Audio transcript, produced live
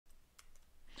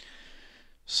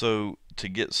So to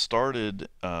get started,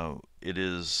 it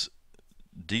is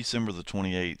December the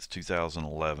 28th,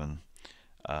 2011.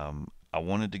 I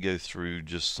wanted to go through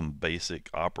just some basic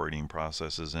operating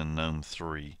processes in Gnome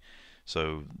 3.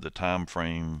 So the time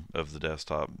frame of the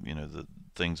desktop, the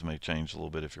things may change a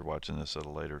little bit if you're watching this at a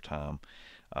later time.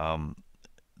 Um,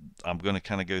 I'm going to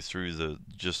kind of go through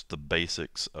just the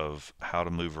basics of how to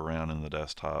move around in the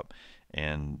desktop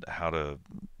and how to,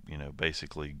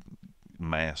 basically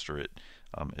master it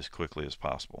as quickly as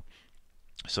possible.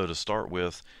 So to start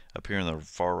with, up here on the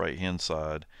far right hand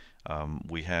side,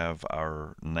 we have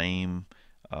our name,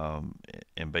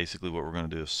 and basically what we're going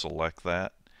to do is select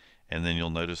that, and then you'll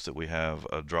notice that we have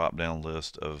a drop down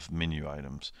list of menu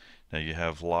items. Now you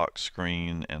have lock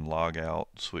screen and log out,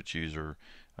 switch user,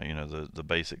 the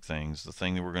basic things. The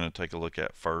thing that we're going to take a look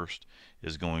at first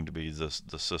is going to be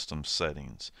the system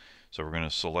settings. So we're going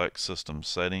to select system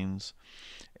settings,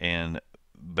 and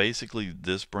basically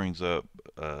this brings up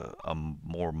a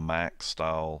more Mac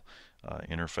style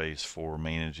interface for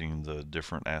managing the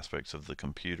different aspects of the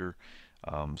computer.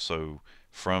 So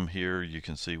from here you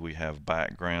can see we have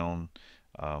background,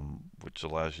 which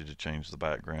allows you to change the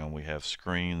background. We have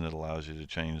screen that allows you to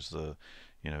change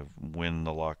when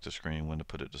to lock the screen, when to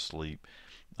put it to sleep.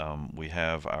 We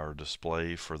have our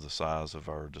display for the size of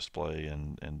our display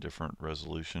and different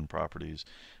resolution properties.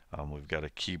 We've got a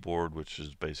keyboard, which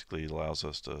is basically allows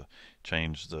us to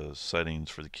change the settings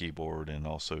for the keyboard and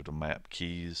also to map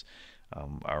keys.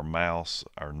 Our mouse,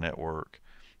 our network,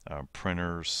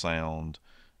 printers, sound,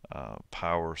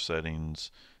 power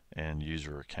settings, and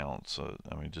user accounts.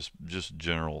 I mean, just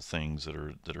general things that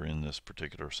are in this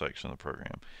particular section of the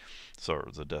program, so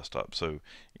the desktop. So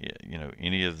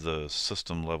any of the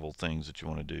system level things that you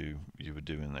want to do, you would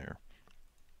do in there.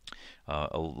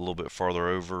 A little bit farther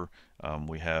over,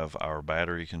 we have our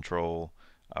battery control,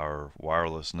 our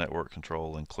wireless network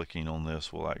control, and clicking on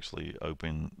this will actually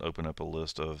open up a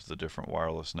list of the different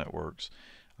wireless networks.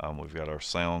 We've got our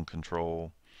sound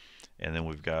control, and then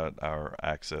we've got our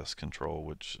access control,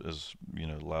 which is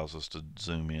allows us to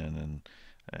zoom in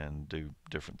and do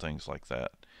different things like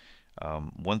that.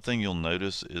 One thing you'll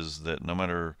notice is that no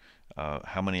matter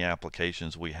how many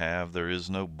applications we have, there is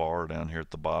no bar down here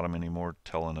at the bottom anymore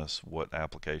telling us what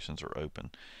applications are open.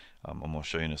 I'm going to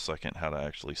show you in a second how to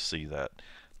actually see that.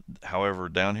 However,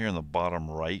 down here in the bottom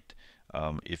right,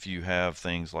 if you have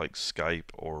things like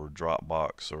Skype or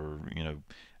Dropbox or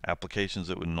applications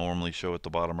that would normally show at the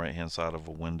bottom right hand side of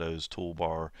a Windows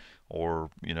toolbar, or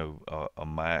a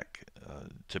Mac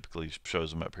typically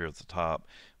shows them up here at the top,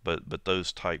 but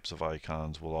those types of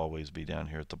icons will always be down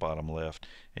here at the bottom left,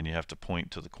 and you have to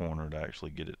point to the corner to actually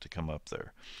get it to come up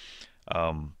there.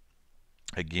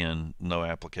 Again, no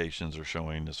applications are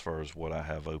showing as far as what I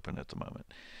have open at the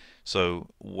moment. So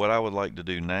what I would like to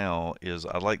do now is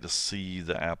I'd like to see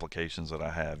the applications that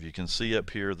I have. You can see up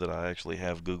here that I actually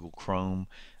have Google Chrome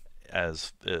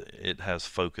as it has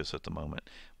focus at the moment,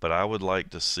 but I would like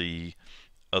to see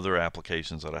other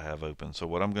applications that I have open. So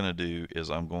what I'm going to do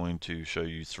is I'm going to show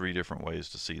you 3 different ways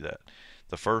to see that.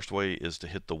 The first way is to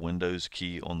hit the Windows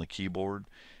key on the keyboard,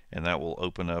 and that will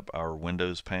open up our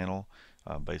Windows panel,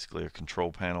 basically a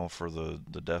control panel for the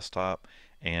desktop,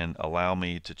 and allow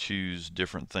me to choose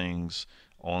different things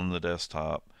on the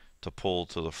desktop to pull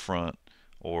to the front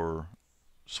or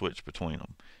switch between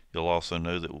them. You'll also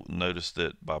notice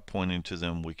that by pointing to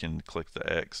them, we can click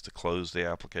the X to close the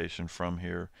application from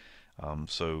here.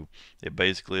 So it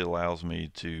basically allows me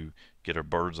to get a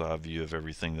bird's eye view of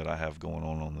everything that I have going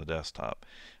on the desktop.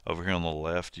 Over here on the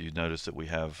left, you notice that we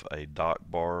have a dock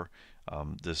bar.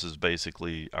 This is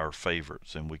basically our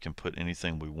favorites, and we can put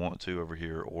anything we want to over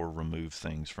here or remove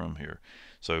things from here.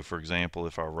 So for example,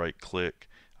 if I right click,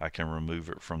 I can remove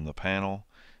it from the panel.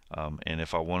 And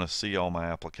if I want to see all my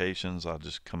applications, I'll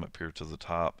just come up here to the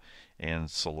top and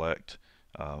select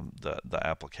the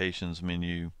applications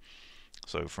menu.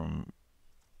 So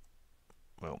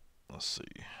let's see.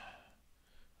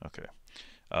 Okay.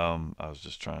 I was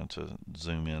just trying to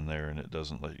zoom in there, and it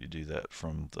doesn't let you do that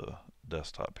from the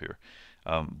desktop here.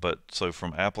 But so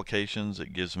from applications,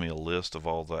 it gives me a list of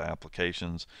all the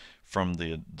applications. From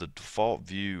the default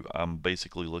view, I'm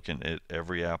basically looking at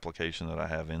every application that I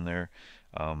have in there.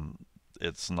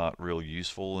 It's not real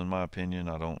useful in my opinion.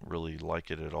 I don't really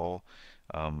like it at all.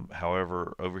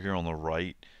 However, over here on the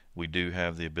right, we do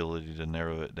have the ability to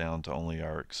narrow it down to only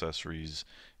our accessories,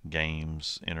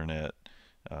 games, internet.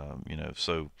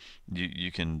 So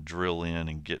you can drill in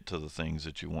and get to the things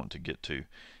that you want to get to.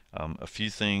 A few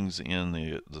things in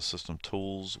the system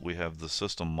tools. We have the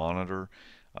system monitor.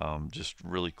 Just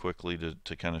really quickly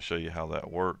to kind of show you how that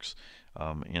works.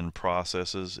 In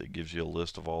processes, it gives you a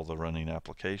list of all the running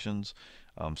applications.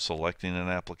 Selecting an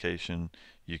application,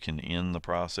 you can end the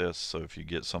process. So if you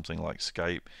get something like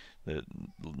Skype that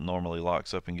normally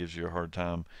locks up and gives you a hard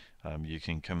time, you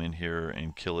can come in here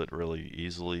and kill it really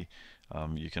easily.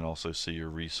 You can also see your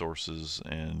resources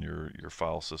and your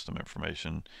file system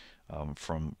information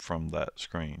from that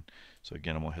screen. So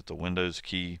again, I'm going to hit the Windows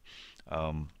key,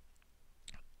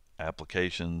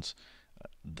 applications,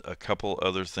 a couple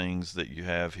other things that you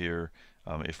have here.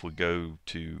 If we go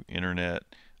to Internet,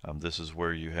 this is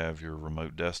where you have your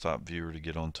remote desktop viewer to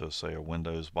get onto, say, a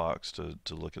Windows box to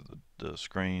look at the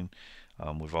screen.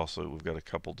 We've got a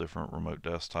couple different remote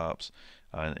desktops,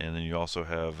 and then you also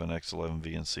have an X11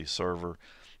 VNC server.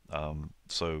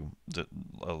 So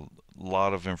a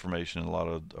lot of information, a lot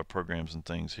of programs and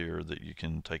things here that you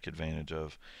can take advantage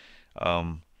of.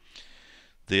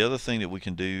 The other thing that we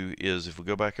can do is, if we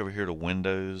go back over here to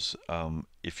Windows,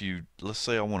 let's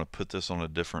say I want to put this on a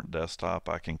different desktop,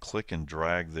 I can click and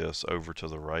drag this over to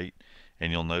the right, and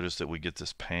you'll notice that we get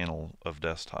this panel of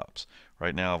desktops.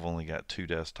 Right now I've only got 2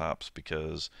 desktops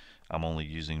because I'm only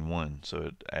using one, so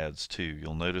it adds 2.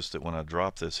 You'll notice that when I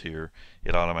drop this here,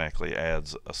 it automatically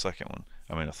adds a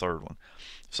third one.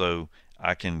 So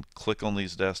I can click on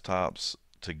these desktops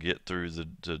to get to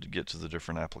the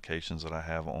different applications that I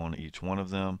have on each one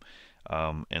of them,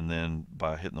 and then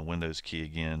by hitting the Windows key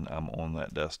again, I'm on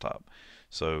that desktop.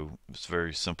 So it's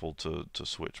very simple to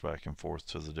switch back and forth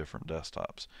to the different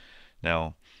desktops.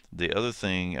 Now, the other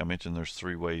thing I mentioned, there's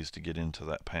 3 ways to get into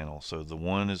that panel. So the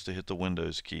one is to hit the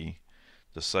Windows key,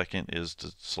 the second is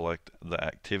to select the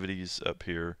activities up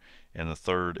here, and the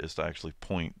third is to actually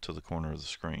point to the corner of the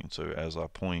screen. So as I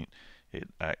point, it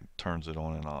turns it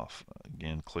on and off.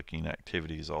 Again, clicking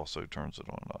activities also turns it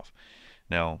on and off.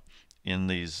 Now, in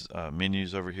these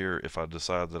menus over here, if I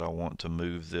decide that I want to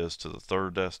move this to the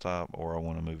third desktop, or I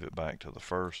want to move it back to the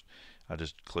first, I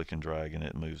just click and drag and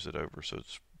it moves it over. So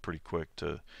it's pretty quick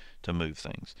to move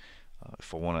things.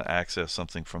 If I want to access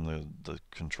something from the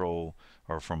control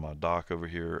or from my dock over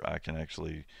here, I can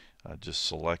actually just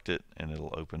select it and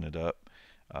it'll open it up.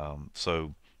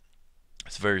 So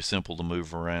it's very simple to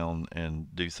move around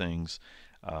and do things.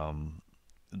 Let's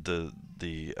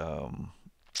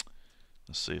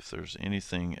see if there's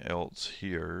anything else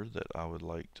here that I would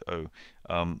like to.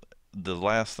 The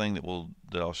last thing that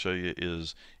I'll show you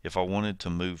is, if I wanted to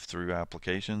move through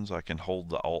applications, I can hold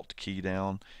the Alt key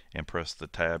down and press the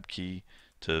Tab key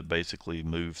to basically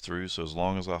move through. So as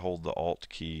long as I hold the Alt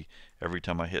key, every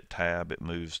time I hit Tab, it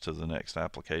moves to the next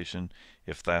application.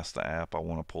 If that's the app I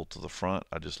want to pull to the front,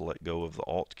 I just let go of the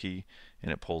Alt key and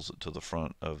it pulls it to the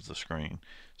front of the screen.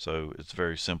 So it's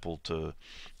very simple to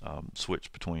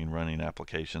switch between running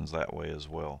applications that way as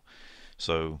well.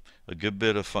 So a good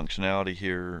bit of functionality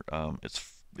here.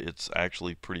 It's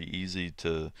actually pretty easy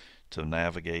to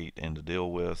navigate and to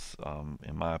deal with.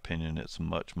 In my opinion, it's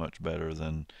much better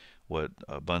than what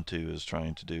Ubuntu is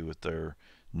trying to do with their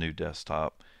new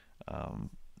desktop.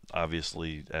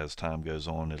 Obviously, as time goes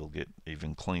on, it'll get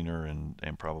even cleaner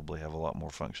and probably have a lot more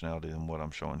functionality than what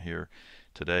I'm showing here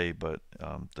today, but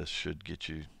this should get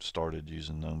you started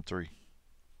using Gnome 3.